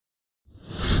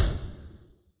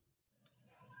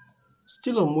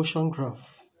Still on motion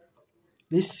graph.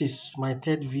 This is my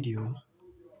third video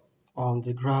on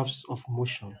the graphs of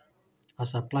motion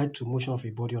as applied to motion of a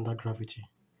body under gravity.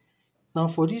 Now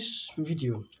for this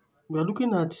video, we are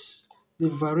looking at the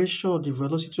variation of the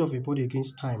velocity of a body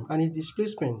against time and its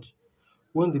displacement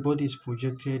when the body is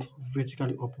projected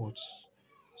vertically upwards.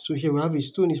 So here we have a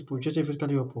stone is projected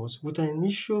vertically upwards with an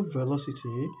initial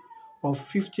velocity of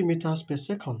 50 meters per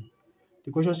second. The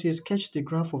question says sketch the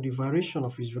graph of the variation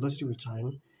of its velocity with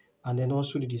time and then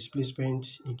also the displacement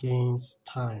against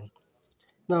time.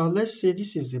 Now let's say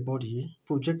this is the body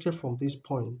projected from this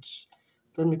point.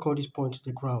 Let me call this point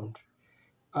the ground.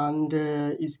 And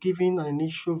it's giving an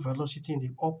initial velocity in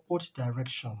the upward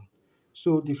direction.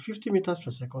 So the 50 meters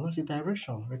per second, that's the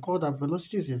direction. Recall that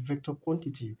velocity is a vector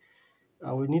quantity.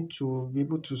 We need to be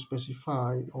able to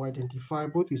specify or identify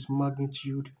both its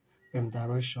magnitude and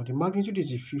direction. The magnitude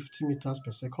is 50 meters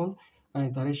per second and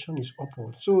the direction is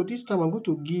upward. So this time I'm going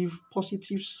to give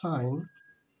positive sign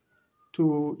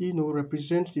to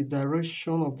represent the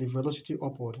direction of the velocity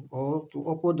upward or to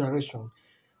upward direction.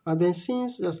 And then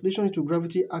since the acceleration into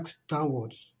gravity acts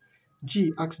downwards,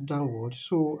 G acts downward,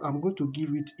 so I'm going to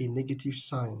give it a negative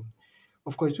sign.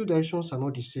 Of course, two directions are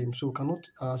not the same, so we cannot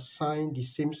assign the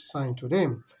same sign to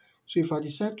them. So if I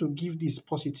decide to give this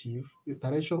positive, the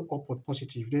direction upward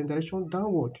positive, then direction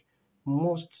downward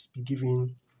must be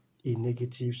given a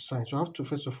negative sign. So I have to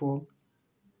first of all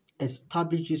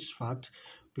establish this fact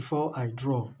before I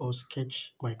draw or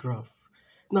sketch my graph.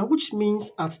 Now, which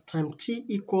means at time t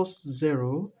equals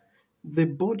 0, the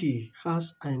body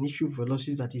has an initial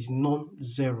velocity that is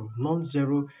non-zero.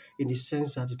 Non-zero in the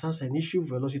sense that it has an initial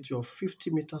velocity of 50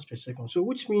 meters per second. So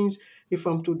which means if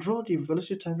I'm to draw the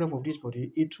velocity time graph of this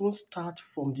body, it won't start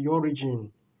from the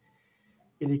origin.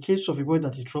 In the case of a body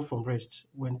that is drawn from rest,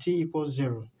 when t equals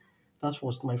 0, that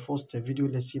was my first video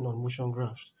lesson on motion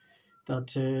graphs,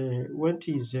 that when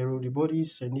t is 0, the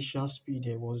body's initial speed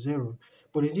was 0.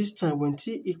 But in this time, when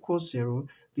t equals 0,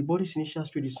 the body's initial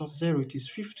speed is not 0, it is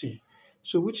 50.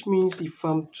 So which means if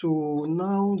I'm to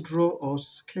now draw or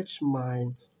sketch my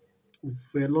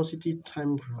velocity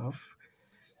time graph,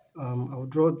 I'll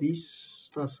draw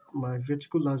this. That's my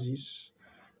vertical axis.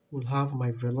 Will have my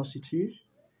velocity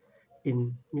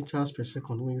in meters per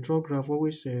second. When you draw graph,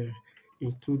 always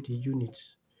include the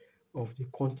units of the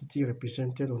quantity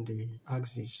represented on the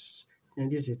axis. And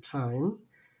this is a time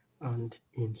and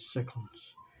in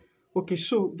seconds. Okay,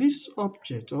 so this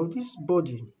object or this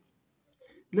body,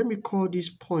 let me call this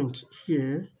point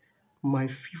here my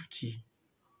 50.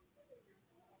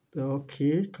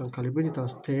 Okay, can calibrate it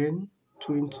as 10,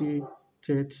 20,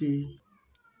 30.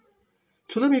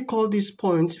 So let me call this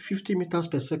point 50 meters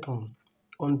per second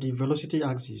on the velocity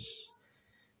axis.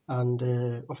 And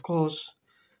of course,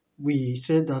 we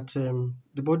said that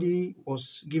the body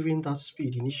was given that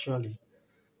speed initially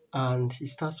and it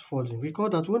starts falling. Recall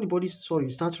that when the body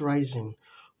starts rising,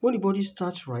 when the body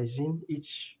starts rising,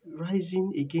 it's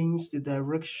rising against the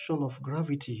direction of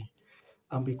gravity.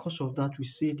 And because of that, we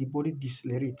say the body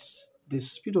decelerates. The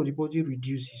speed of the body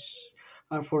reduces.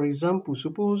 And for example,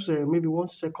 suppose maybe 1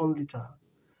 second later,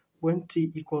 when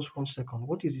t equals 1 second,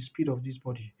 what is the speed of this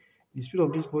body? The speed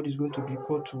of this body is going to be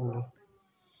equal to...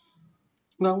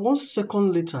 Now, 1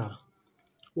 second later,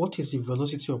 what is the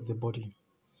velocity of the body?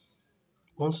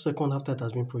 1 second after it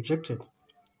has been projected,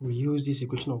 we use this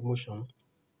equation of motion,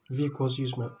 v equals u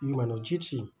minus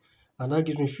gt, and that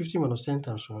gives me 50 minus 10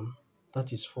 times 1,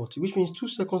 that is 40, which means 2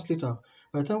 seconds later,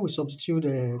 by the time we substitute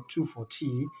 2 for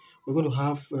t, we're going to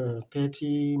have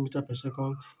 30 meters per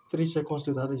second. 3 seconds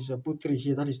later, that is put 3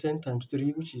 here, that is 10 times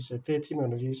 3, which is 30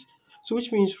 minus this. So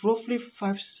which means roughly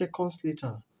 5 seconds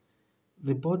later,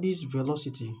 the body's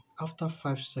velocity after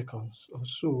 5 seconds or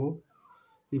so,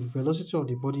 the velocity of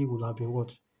the body will have been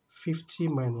what? 50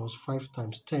 minus 5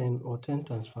 times 10 or 10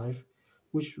 times 5,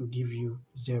 which will give you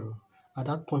 0. At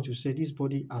that point, you say this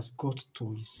body has got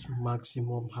to its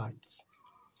maximum height.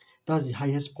 That's the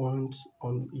highest point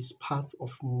on its path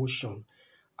of motion.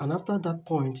 And after that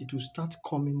point, it will start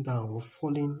coming down or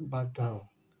falling back down.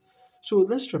 So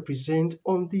let's represent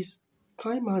on this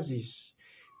time axis,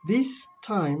 this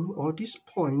time or this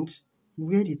point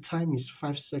where the time is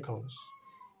 5 seconds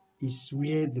is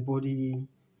where the body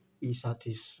is at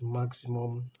its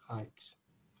maximum height.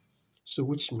 So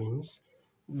which means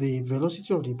the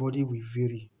velocity of the body will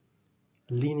vary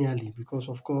linearly because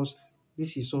of course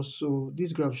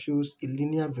this graph shows a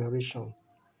linear variation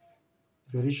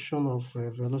of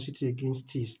velocity against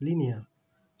t is linear.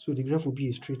 So the graph will be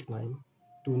a straight line,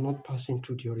 though not passing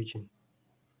through the origin.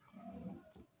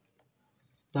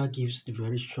 That gives the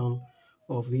variation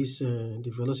of this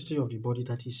the velocity of the body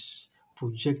that is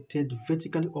projected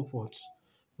vertically upwards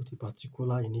with a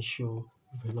particular initial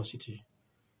velocity.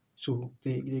 So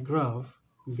the graph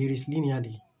varies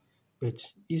linearly, but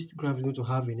each graph is going to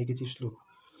have a negative slope.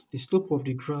 The slope of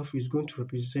the graph is going to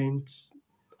represent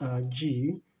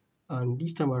g, and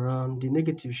this time around the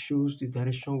negative shows the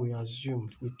direction we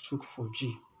took for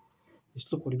g. The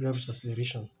slope of the graph is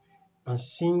acceleration. And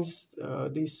since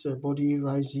this body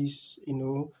rises,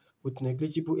 with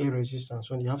negligible air resistance,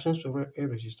 so in the absence of air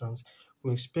resistance,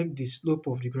 we expect the slope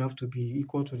of the graph to be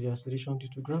equal to the acceleration due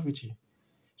to gravity.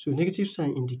 So negative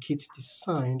sign indicates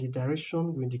the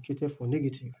direction we indicated for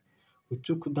negative. We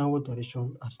took downward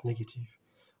direction as negative.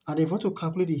 And if we want to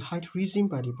calculate the height risen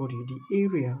by the body, the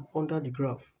area under the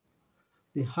graph,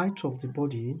 the height of the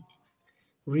body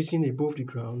risen above the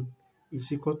ground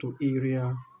is equal to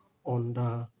area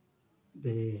under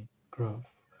the graph.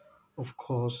 Of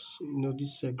course,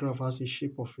 this graph has a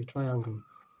shape of a triangle.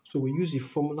 So we use the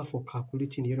formula for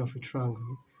calculating the area of a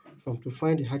triangle. To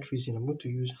find the height risen, I'm going to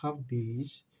use half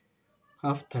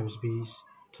times base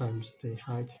times the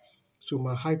height. So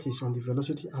my height is on the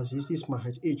velocity axis. This is my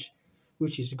height h,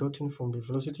 which is gotten from the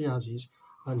velocity axis,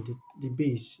 and the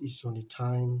base is on the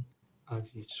time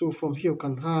axis. So from here, you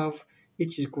can have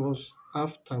h equals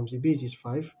half times the base is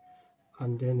 5,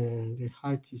 and then the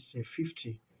height is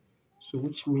 50. So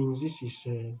which means this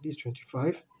is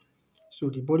 25. So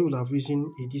the body will have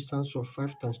risen a distance of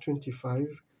 5 times 25,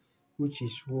 which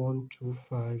is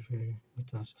 125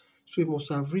 meters. So it must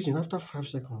have risen after 5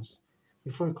 seconds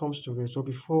before it comes to rest, or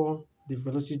before the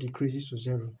velocity decreases to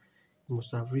 0. It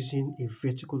must have risen a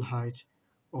vertical height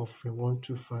of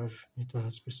 125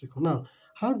 meters per second. Now,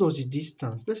 how does the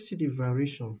distance? Let's see the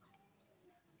variation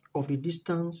of the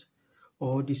distance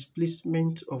or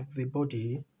displacement of the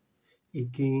body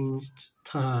against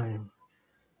time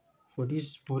for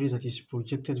this body that is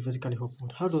projected vertically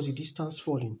upward. How does the distance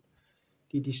falling?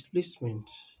 The displacement,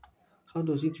 how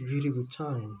does it vary with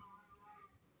time?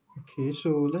 Okay,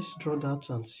 so let's draw that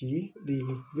and see.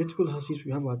 The vertical axis,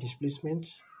 we have our displacement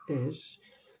s.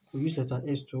 We use letter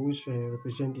s to always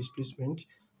represent displacement,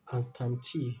 and time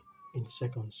t in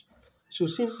seconds. So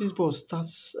since this ball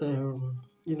starts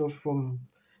from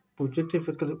projected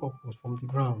vertically upward from the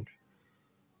ground,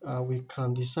 we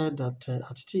can decide that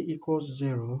at t equals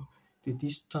 0, the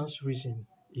distance risen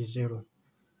is 0.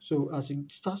 So as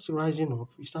it starts rising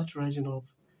up,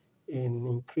 in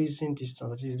increasing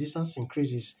distance. That is, the distance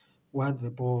increases while the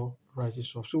ball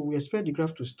rises up. So we expect the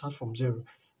graph to start from 0,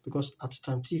 because at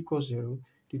time t equals 0,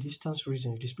 the distance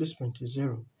risen, displacement is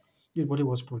 0. This body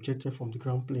was projected from the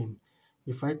ground plane.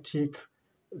 If I take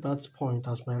that point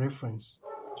as my reference,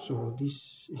 so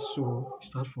this is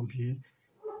start from here.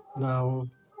 Now,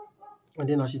 and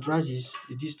then as it rises,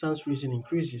 the distance risen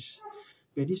increases.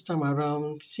 But this time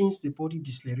around, since the body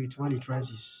decelerates while it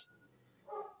rises,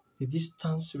 the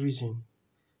distance risen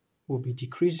will be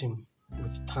decreasing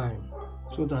with time,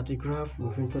 so that the graph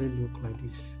will eventually look like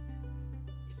this.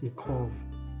 It's a curve.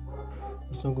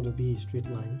 It's not going to be a straight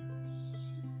line.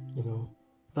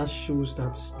 That shows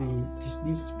that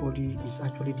this body is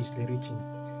actually decelerating.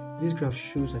 This graph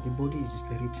shows that the body is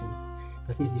decelerating.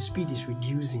 That is, the speed is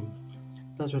reducing.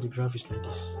 That's why the graph is like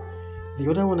this. The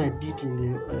other one I did in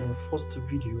the first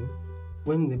video,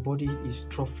 when the body is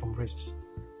dropped from rest,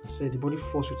 I said the body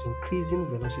falls with increasing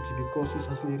velocity because it's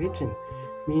accelerating.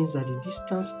 Means that the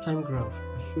distance time graph,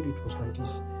 I showed it was like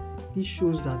this. This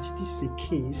shows that this is a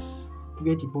case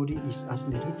where the body is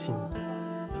accelerating.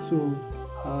 So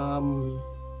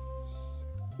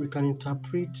we can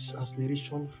interpret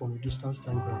acceleration from the distance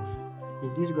time graph.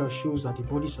 In this graph shows that the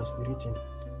body is accelerating,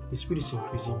 the speed is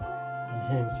increasing,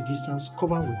 and hence the distance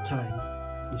covered with time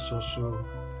is also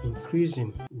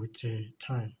increasing with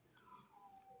time.